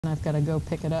I've got to go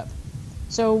pick it up.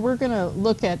 So we're going to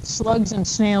look at slugs and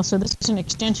snails. So this is an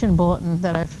extension bulletin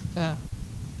that I've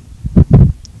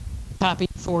copied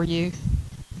for you,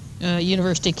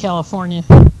 University of California,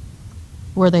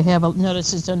 where they have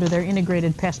notices under their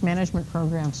integrated pest management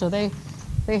program. So they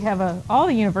have all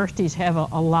the universities have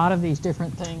a lot of these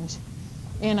different things.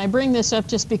 And I bring this up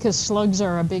just because slugs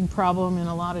are a big problem in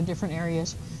a lot of different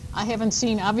areas. I haven't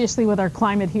seen, obviously with our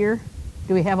climate here,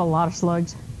 do we have a lot of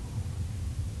slugs?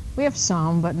 We have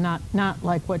some, but not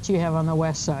like what you have on the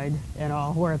west side at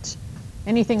all, where it's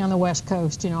anything on the west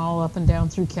coast, all up and down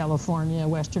through California,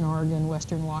 western Oregon,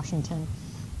 western Washington.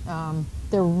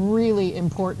 They're really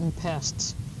important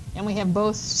pests. And we have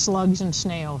both slugs and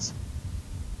snails.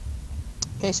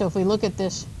 Okay, so if we look at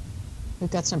this,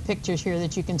 we've got some pictures here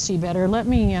that you can see better. Let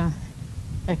me, I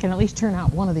can at least turn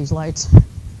out one of these lights.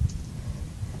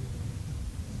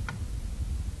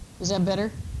 Is that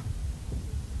better?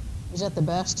 Is that the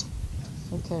best?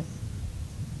 Okay.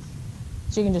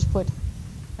 So you can just put,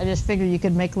 I just figured you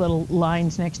could make little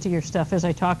lines next to your stuff as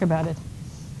I talk about it.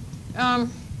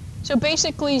 So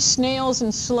basically snails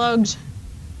and slugs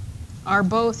are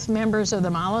both members of the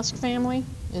mollusk family,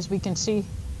 as we can see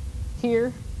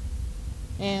here.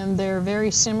 And they're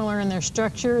very similar in their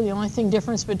structure. The only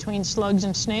difference between slugs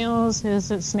and snails is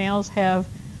that snails have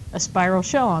a spiral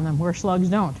shell on them, where slugs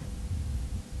don't.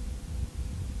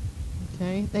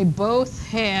 Okay. They both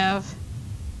have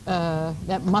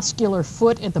that muscular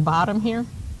foot at the bottom here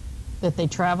that they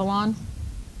travel on.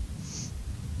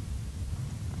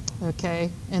 Okay,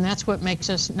 and that's what makes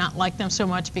us not like them so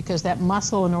much, because that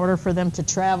muscle, in order for them to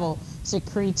travel,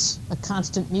 secretes a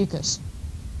constant mucus.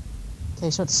 Okay,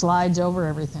 so it slides over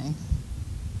everything.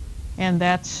 And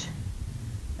that's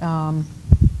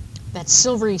that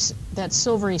silvery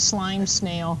slime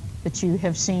snail that you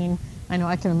have seen. I know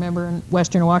I can remember in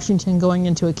western Washington going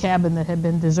into a cabin that had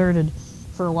been deserted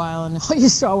for a while, and all you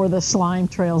saw were the slime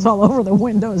trails all over the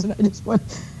windows, and I just went,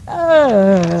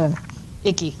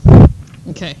 icky.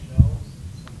 Okay.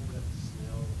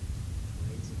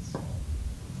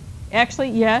 Actually,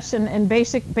 yes, and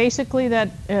basically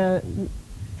that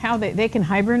how they can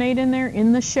hibernate in there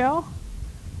in the shell.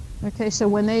 Okay, so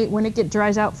when it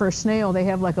dries out for a snail, they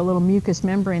have like a little mucous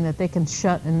membrane that they can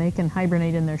shut, and they can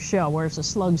hibernate in their shell, whereas the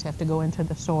slugs have to go into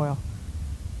the soil.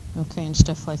 Okay, and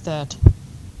stuff like that.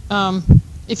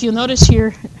 If you'll notice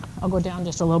here, I'll go down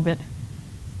just a little bit.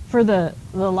 For the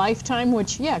lifetime,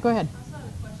 which, yeah, go ahead. I also have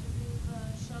a question.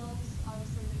 The shells,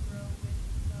 obviously they grow with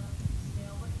the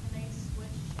snail, but can they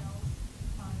switch shells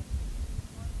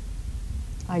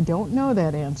if I don't know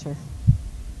that answer.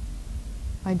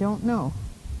 I don't know.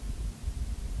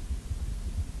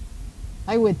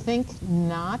 I would think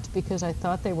not, because I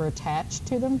thought they were attached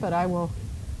to them, but I will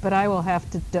have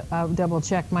to double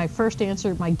check. My first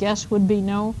answer, my guess would be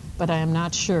no, but I am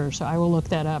not sure, so I will look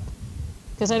that up.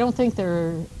 Because I don't think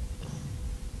they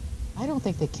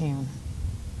can,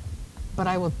 but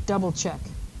I will double check.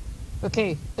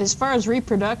 Okay, as far as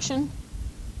reproduction,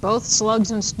 both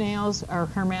slugs and snails are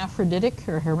hermaphroditic,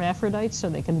 or hermaphrodites, so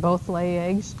they can both lay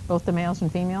eggs, both the males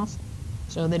and females,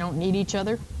 so they don't need each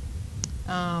other.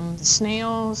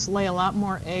 Snails lay a lot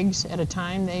more eggs at a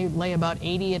time. They lay about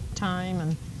 80 at a time,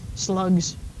 and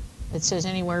slugs, it says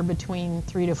anywhere between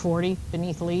 3 to 40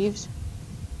 beneath leaves.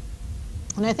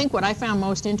 And I think what I found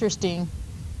most interesting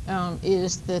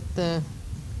is that the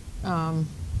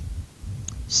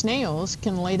snails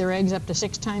can lay their eggs up to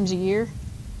 6 times a year,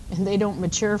 and they don't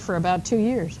mature for about 2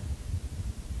 years.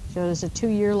 So there's a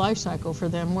 2-year life cycle for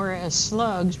them, whereas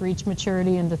slugs reach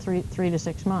maturity into 3 to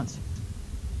 6 months.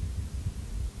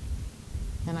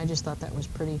 And I just thought that was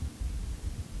pretty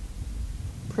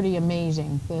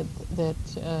amazing that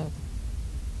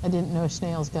I didn't know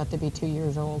snails got to be 2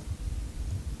 years old.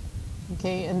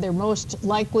 Okay, and they're most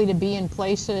likely to be in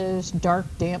places, dark,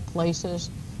 damp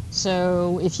places.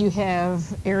 So if you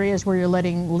have areas where you're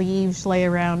letting leaves lay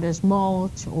around as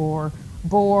mulch, or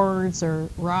boards or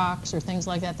rocks or things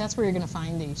like that, that's where you're going to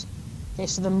find these. Okay,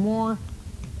 so the more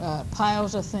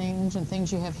piles of things and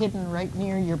things you have hidden right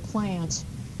near your plants,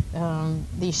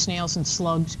 these snails and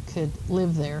slugs could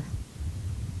live there.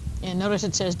 And notice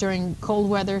it says during cold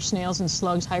weather, snails and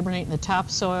slugs hibernate in the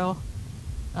topsoil.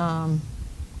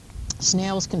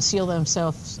 Snails can seal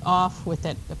themselves off with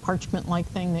that parchment-like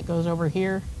thing that goes over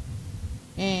here.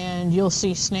 And you'll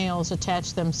see snails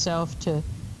attach themselves to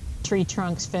tree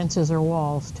trunks, fences, or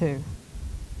walls too.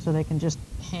 So they can just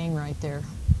hang right there.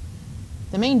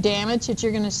 The main damage that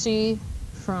you're going to see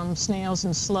from snails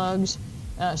and slugs,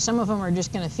 some of them are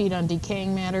just going to feed on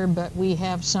decaying matter, but we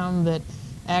have some that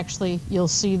actually, you'll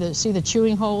see the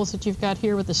chewing holes that you've got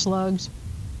here with the slugs.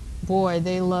 Boy,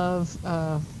 they love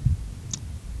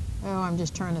Oh, I'm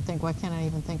just trying to think. Why can't I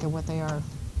even think of what they are?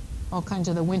 All kinds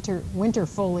of the winter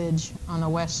foliage on the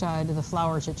west side of the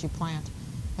flowers that you plant.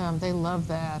 They love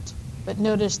that. But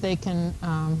notice they can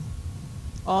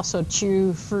also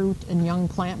chew fruit and young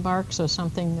plant bark, so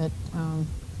something that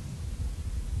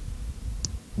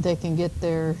they can get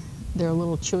their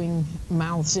little chewing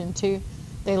mouths into.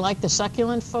 They like the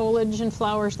succulent foliage and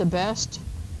flowers the best,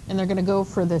 and they're going to go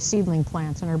for the seedling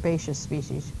plants and herbaceous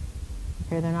species.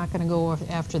 Okay, they're not going to go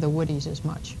after the woodies as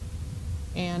much.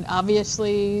 And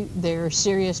obviously, they're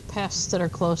serious pests that are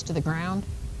close to the ground.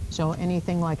 So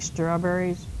anything like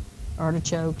strawberries,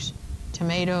 artichokes,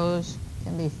 tomatoes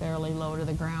can be fairly low to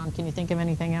the ground. Can you think of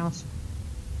anything else?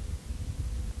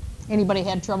 Anybody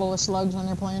had trouble with slugs on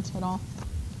their plants at all?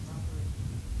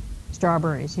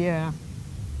 Strawberries, yeah.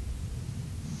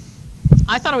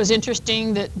 I thought it was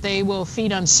interesting that they will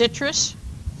feed on citrus,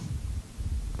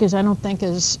 because I don't think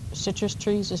of citrus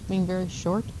trees as being very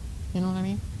short, you know what I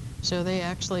mean? So they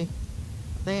actually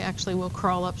will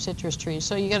crawl up citrus trees.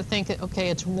 So you got to think that, okay,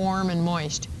 it's warm and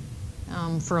moist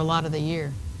for a lot of the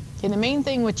year. Okay, the main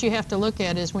thing what you have to look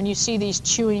at is when you see these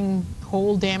chewing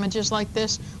hole damages like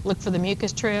this, look for the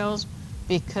mucus trails,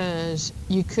 because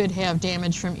you could have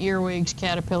damage from earwigs,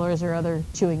 caterpillars, or other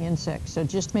chewing insects. So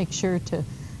just make sure to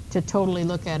totally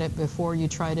look at it before you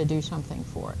try to do something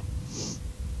for it.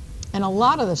 And a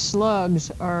lot of the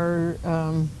slugs are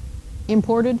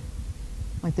imported,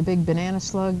 like the big banana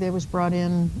slug that was brought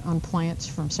in on plants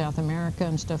from South America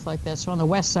and stuff like that. So on the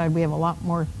west side we have a lot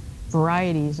more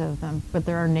varieties of them, but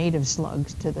there are native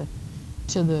slugs to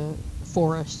the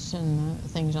forests and the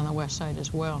things on the west side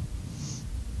as well.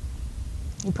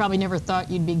 You probably never thought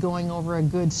you'd be going over a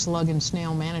good slug and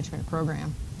snail management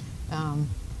program.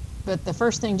 But the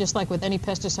first thing, just like with any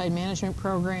pesticide management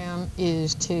program,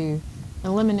 is to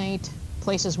eliminate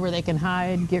places where they can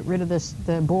hide, get rid of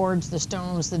the boards, the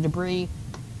stones, the debris,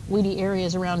 weedy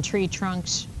areas around tree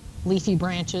trunks, leafy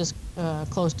branches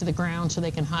close to the ground so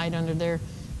they can hide under there.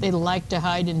 They like to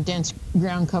hide in dense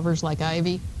ground covers like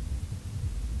ivy.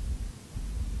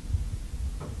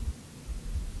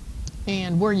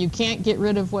 And where you can't get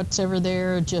rid of what's ever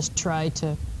there, just try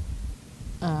to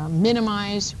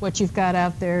minimize what you've got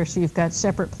out there, so you've got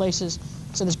separate places.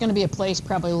 So there's going to be a place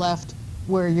probably left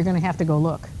where you're going to have to go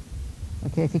look.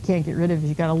 Okay, if you can't get rid of it,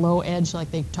 you've got a low edge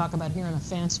like they talk about here on a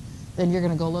fence, then you're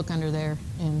going to go look under there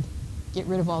and get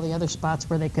rid of all the other spots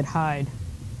where they could hide.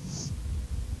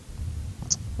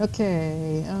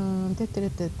 Okay,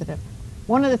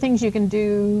 one of the things you can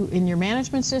do in your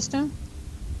management system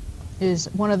is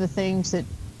one of the things that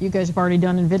you guys have already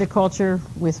done in viticulture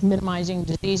with minimizing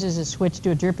diseases is switch to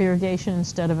a drip irrigation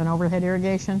instead of an overhead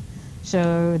irrigation,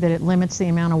 so that it limits the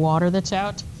amount of water that's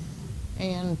out.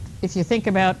 And if you think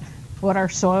about what our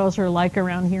soils are like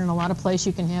around here, in a lot of places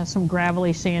you can have some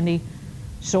gravelly, sandy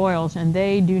soils, and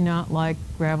they do not like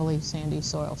gravelly, sandy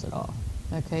soils at all.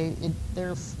 Okay,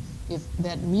 if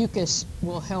that mucus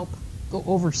will help go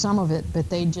over some of it, but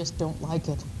they just don't like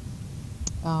it.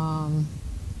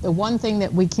 The one thing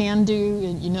that we can do,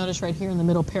 and you notice right here in the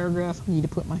middle paragraph, I need to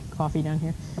put my coffee down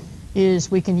here, is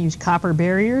we can use copper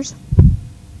barriers,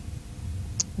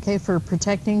 okay, for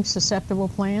protecting susceptible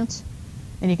plants.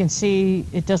 And you can see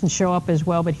it doesn't show up as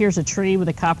well, but here's a tree with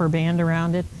a copper band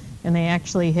around it, and they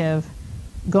actually have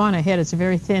gone ahead. It's a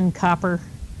very thin copper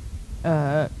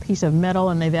piece of metal,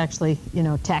 and they've actually,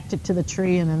 tacked it to the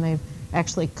tree, and then they've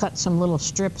actually cut some little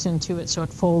strips into it so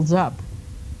it folds up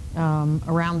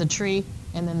around the tree.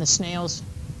 And then the snails,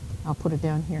 I'll put it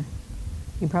down here.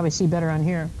 You can probably see better on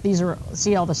here.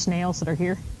 See all the snails that are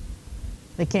here?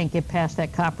 They can't get past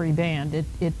that coppery band.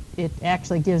 It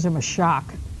actually gives them a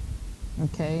shock,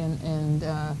 okay, and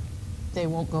they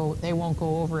won't go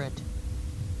over it.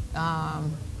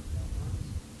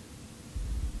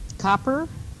 Copper?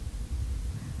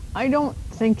 I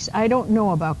don't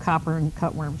know about copper and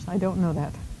cutworms. I don't know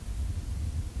that.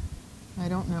 I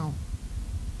don't know.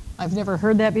 I've never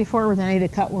heard that before with any of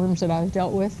the cutworms that I've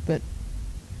dealt with, but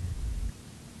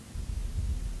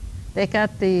they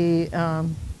got the,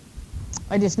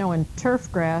 I just know in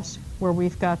turf grass, where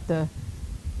we've got the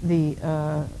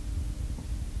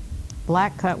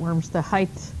black cutworms, the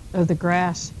height of the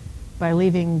grass, by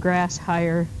leaving grass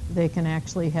higher, they can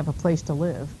actually have a place to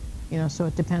live. So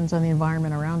it depends on the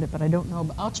environment around it, but I don't know.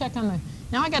 But I'll check on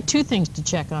now I got two things to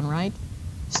check on, right?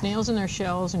 Snails and their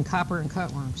shells and copper and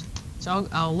cutworms. So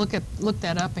I'll look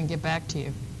that up and get back to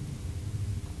you.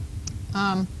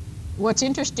 What's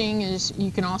interesting is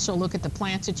you can also look at the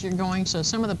plants that you're going. So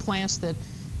some of the plants that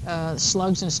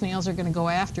slugs and snails are going to go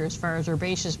after as far as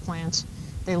herbaceous plants,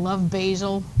 they love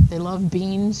basil, they love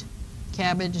beans,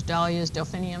 cabbage, dahlias,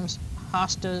 delphiniums,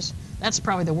 hostas. That's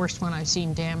probably the worst one I've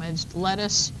seen damaged.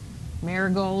 Lettuce,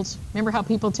 marigolds. Remember how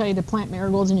people tell you to plant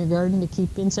marigolds in your garden to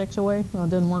keep insects away? Well, it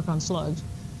doesn't work on slugs.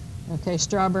 Okay,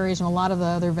 strawberries and a lot of the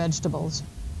other vegetables.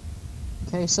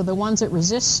 Okay, so the ones that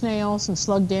resist snails and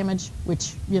slug damage,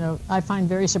 which, I find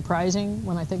very surprising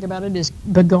when I think about it, is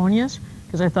begonias,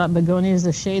 because I thought begonias,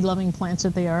 the shade-loving plants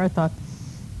that they are, I thought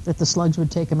that the slugs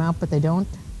would take them out, but they don't.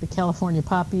 The California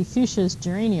poppy, fuchsias,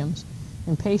 geraniums,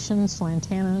 impatiens,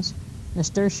 lantanas,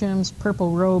 nasturtiums,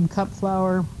 purple robe, cup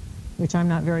flower, which I'm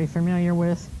not very familiar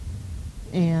with,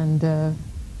 and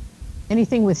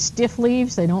anything with stiff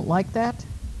leaves, they don't like that.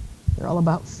 They're all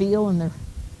about feel in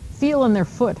their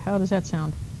foot. How does that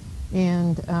sound?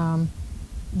 And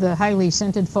the highly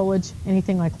scented foliage,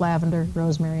 anything like lavender,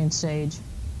 rosemary, and sage.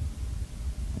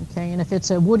 Okay, and if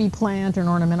it's a woody plant or an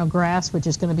ornamental grass, which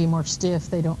is going to be more stiff,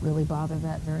 they don't really bother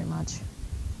that very much.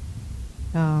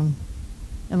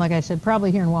 And like I said,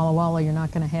 probably here in Walla Walla, you're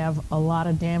not going to have a lot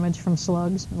of damage from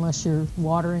slugs unless you're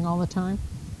watering all the time,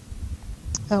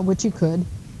 which you could.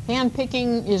 Hand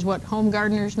picking is what home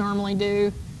gardeners normally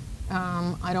do.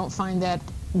 I don't find that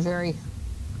very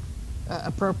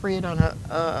appropriate on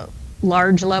a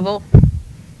large level.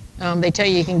 They tell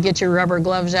you can get your rubber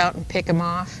gloves out and pick them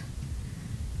off.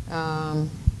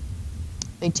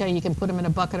 They tell you can put them in a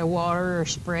bucket of water or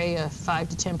spray a 5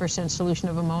 to 10% solution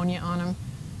of ammonia on them.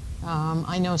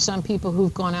 I know some people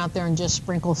who've gone out there and just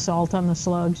sprinkle salt on the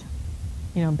slugs.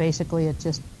 Basically it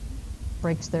just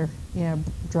breaks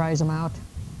dries them out.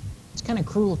 It's kind of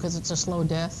cruel because it's a slow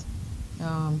death.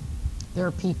 There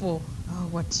are people,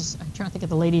 I'm trying to think of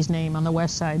the lady's name on the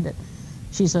west side, that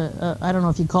she's I don't know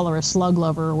if you call her a slug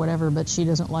lover or whatever, but she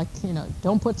doesn't like,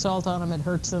 don't put salt on them, it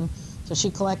hurts them. So she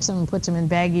collects them and puts them in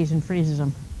baggies and freezes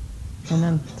them, and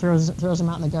then throws them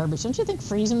out in the garbage. Don't you think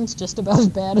freezing's just about as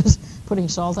bad as putting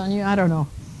salt on you? I don't know.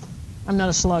 I'm not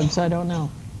a slug, so I don't know.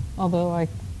 Although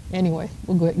anyway,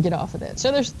 we'll get off of that.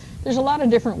 So there's a lot of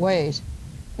different ways.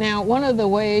 Now, one of the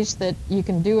ways that you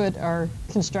can do it are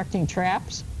constructing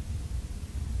traps.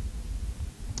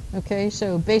 Okay,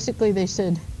 so basically they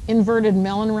said inverted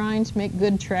melon rinds make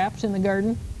good traps in the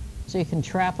garden, so you can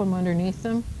trap them underneath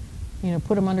them.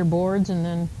 Put them under boards, and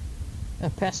then a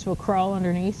pest will crawl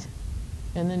underneath,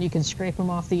 and then you can scrape them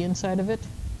off the inside of it.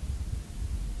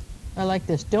 I like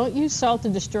this. Don't use salt to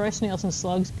destroy snails and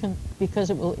slugs because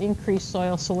it will increase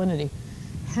soil salinity.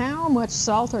 How much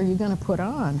salt are you going to put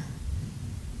on?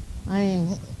 I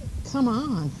mean, come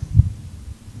on.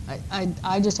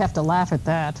 I just have to laugh at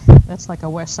that. That's like a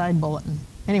West Side bulletin.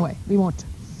 Anyway, we won't.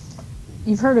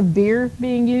 You've heard of beer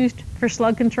being used for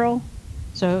slug control?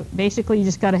 So basically you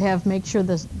just got to make sure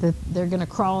that they're going to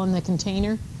crawl in the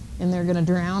container and they're going to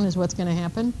drown is what's going to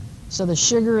happen. So the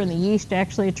sugar and the yeast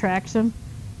actually attracts them.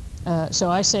 So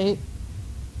I say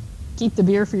keep the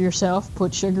beer for yourself,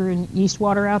 put sugar and yeast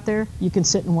water out there. You can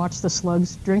sit and watch the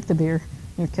slugs drink the beer,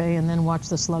 okay, and then watch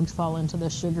the slugs fall into the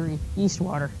sugary yeast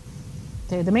water.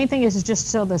 Okay, the main thing is just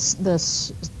so the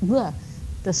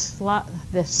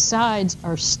sides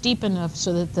are steep enough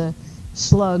so that the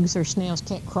slugs or snails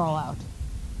can't crawl out.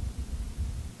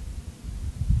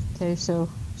 Okay, so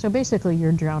basically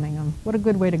you're drowning them. What a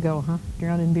good way to go, huh?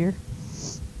 Drown in beer.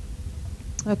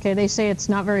 Okay, they say it's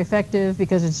not very effective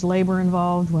because it's labor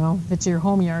involved. Well, if it's your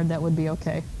home yard, that would be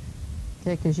okay.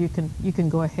 Okay, because you can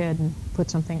go ahead and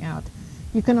put something out.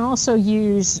 You can also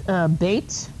use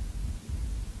baits.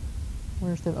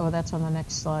 That's on the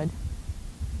next slide.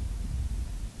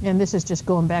 And this is just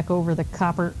going back over the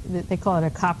copper, they call it a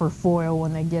copper foil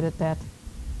when they get it that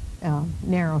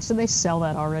narrow. So they sell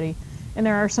that already. And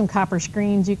there are some copper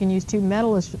screens you can use too.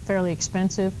 Metal is fairly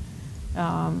expensive.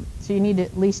 So you need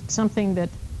at least something that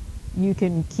you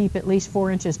can keep at least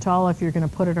 4 inches tall if you're going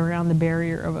to put it around the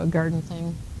barrier of a garden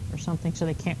thing or something so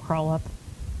they can't crawl up.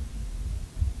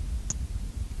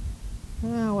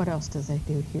 What else does they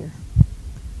do here?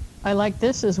 I like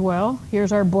this as well.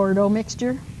 Here's our Bordeaux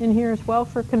mixture in here as well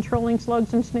for controlling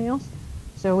slugs and snails.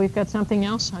 So we've got something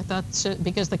else. I thought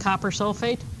because the copper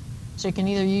sulfate, so you can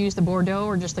either use the Bordeaux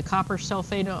or just the copper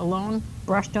sulfate alone,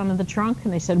 brushed onto the trunk,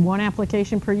 and they said 1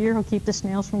 application per year will keep the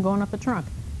snails from going up the trunk,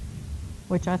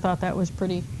 which I thought that was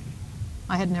pretty,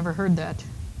 I had never heard that.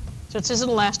 So it says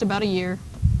it'll last about a year,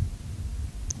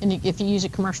 and if you use a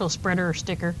commercial spreader or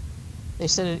sticker, they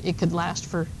said it could last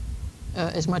for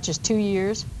as much as 2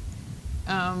 years.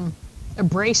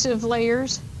 Abrasive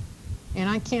layers, and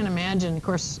I can't imagine, of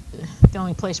course, the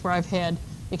only place where I've had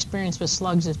experience with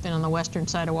slugs has been on the western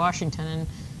side of Washington, and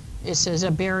it says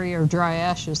a barrier of dry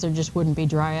ashes. There just wouldn't be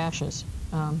dry ashes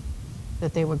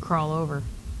that they would crawl over.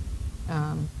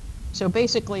 So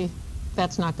basically,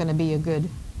 that's not going to be a good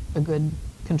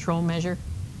control measure.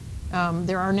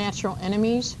 There are natural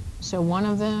enemies. So one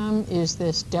of them is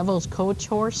this devil's coach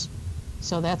horse.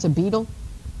 So that's a beetle,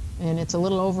 and it's a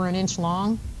little over an inch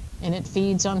long, and it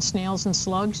feeds on snails and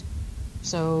slugs.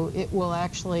 So it will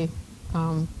actually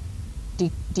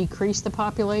decrease the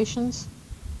populations.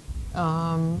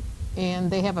 And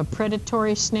they have a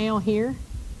predatory snail here.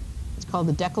 It's called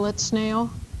the decollete snail,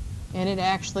 and it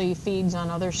actually feeds on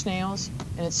other snails.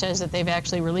 And it says that they've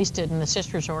actually released it in the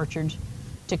citrus orchards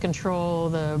to control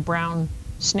the brown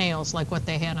snails, like what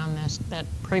they had on that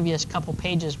previous couple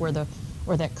pages where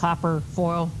that copper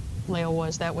foil layer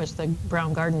was. That was the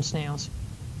brown garden snails.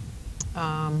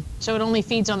 So it only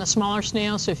feeds on the smaller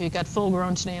snails. So if you've got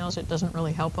full-grown snails, it doesn't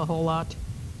really help a whole lot.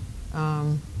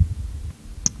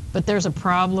 But there's a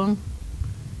problem.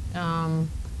 The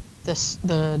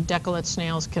decollete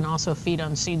snails can also feed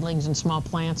on seedlings and small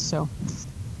plants, so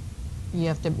you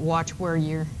have to watch where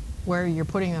you're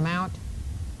putting them out.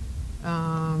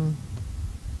 Trying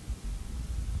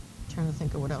to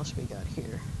think of what else we got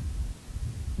here.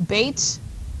 Baits,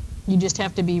 you just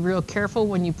have to be real careful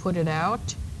when you put it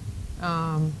out.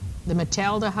 The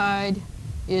metaldehyde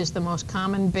is the most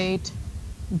common bait,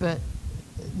 but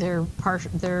they're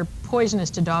poisonous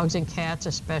to dogs and cats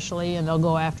especially, and they'll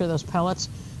go after those pellets.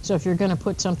 So if you're going to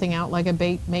put something out like a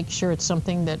bait, make sure it's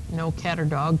something that no cat or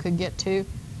dog could get to.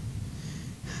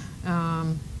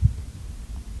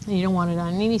 You don't want it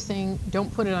on anything.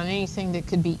 Don't put it on anything that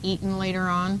could be eaten later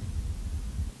on.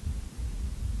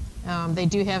 They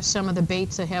do have some of the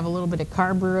baits that have a little bit of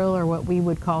carbaryl, or what we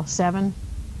would call 7,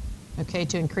 okay,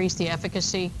 to increase the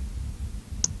efficacy.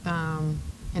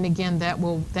 And again, that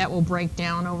will break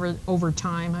down over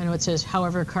time. I know it says,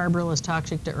 however, carbaryl is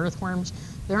toxic to earthworms.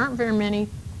 There aren't very many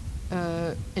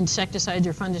insecticides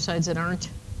or fungicides that aren't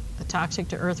toxic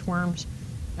to earthworms.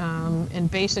 And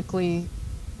basically,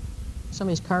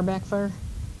 somebody's car backfire?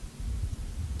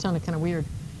 It sounded kind of weird.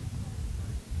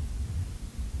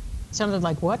 It sounded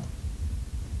like what?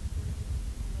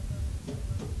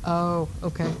 Oh,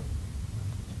 okay.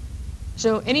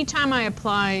 So anytime I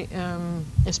apply,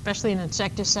 especially an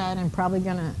insecticide, I'm probably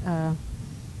going to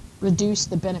reduce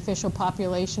the beneficial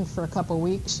population for a couple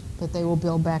weeks, but they will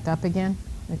build back up again.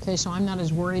 Okay, so I'm not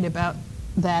as worried about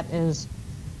that as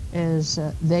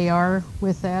they are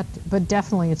with that, but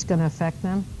definitely it's going to affect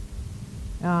them.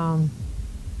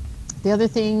 The other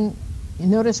thing, you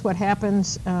notice what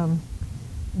happens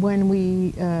when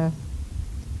you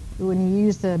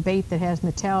use the bait that has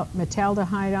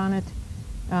metaldehyde on it.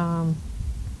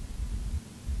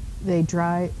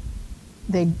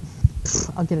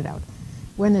 I'll get it out.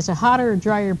 When there's a hotter or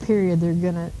drier period,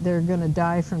 they're gonna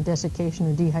die from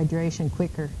desiccation or dehydration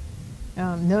quicker.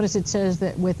 Notice it says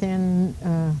that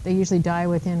they usually die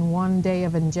within 1 day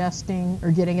of ingesting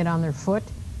or getting it on their foot,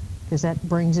 because that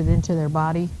brings it into their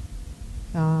body.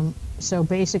 So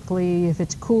basically, if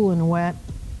it's cool and wet,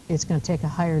 it's going to take a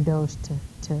higher dose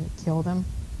to kill them.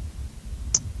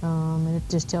 And it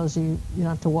just tells you don't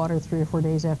have to water 3 or 4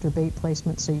 days after bait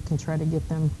placement, so you can try to get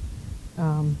them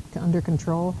under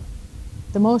control.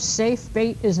 The most safe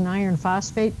bait is an iron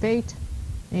phosphate bait,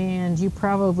 and you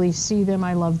probably see them.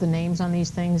 I love the names on these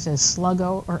things as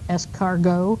Sluggo or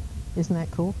Escargot. Isn't that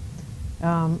cool?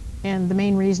 And the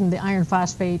main reason the iron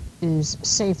phosphate is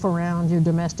safe around your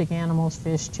domestic animals,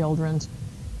 fish, children's.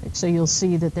 So you'll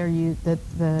see that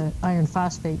the iron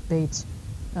phosphate baits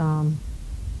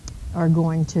are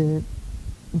going to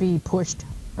be pushed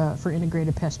for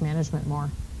integrated pest management more.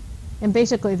 And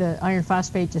basically the iron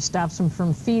phosphate just stops them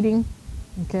from feeding.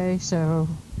 Okay, so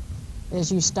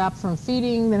as you stop from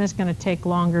feeding, then it's going to take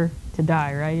longer to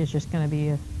die, right? It's just going to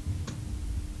be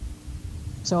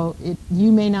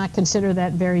you may not consider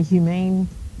that very humane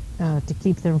to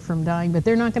keep them from dying, but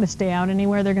they're not going to stay out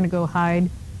anywhere. They're going to go hide,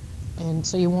 and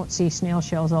so you won't see snail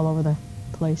shells all over the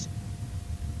place.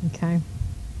 Okay.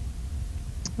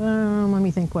 Let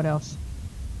me think what else.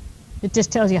 It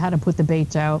just tells you how to put the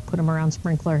baits out, put them around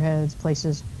sprinkler heads,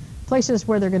 places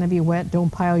where they're going to be wet. Don't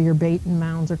pile your bait in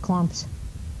mounds or clumps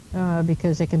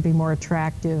because it can be more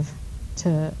attractive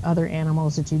to other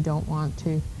animals that you don't want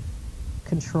to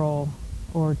control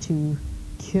or to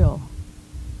kill.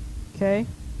 Okay?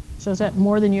 So is that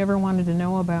more than you ever wanted to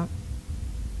know about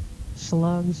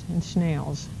slugs and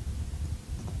snails?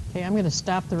 Okay, I'm going to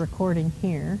stop the recording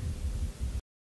here.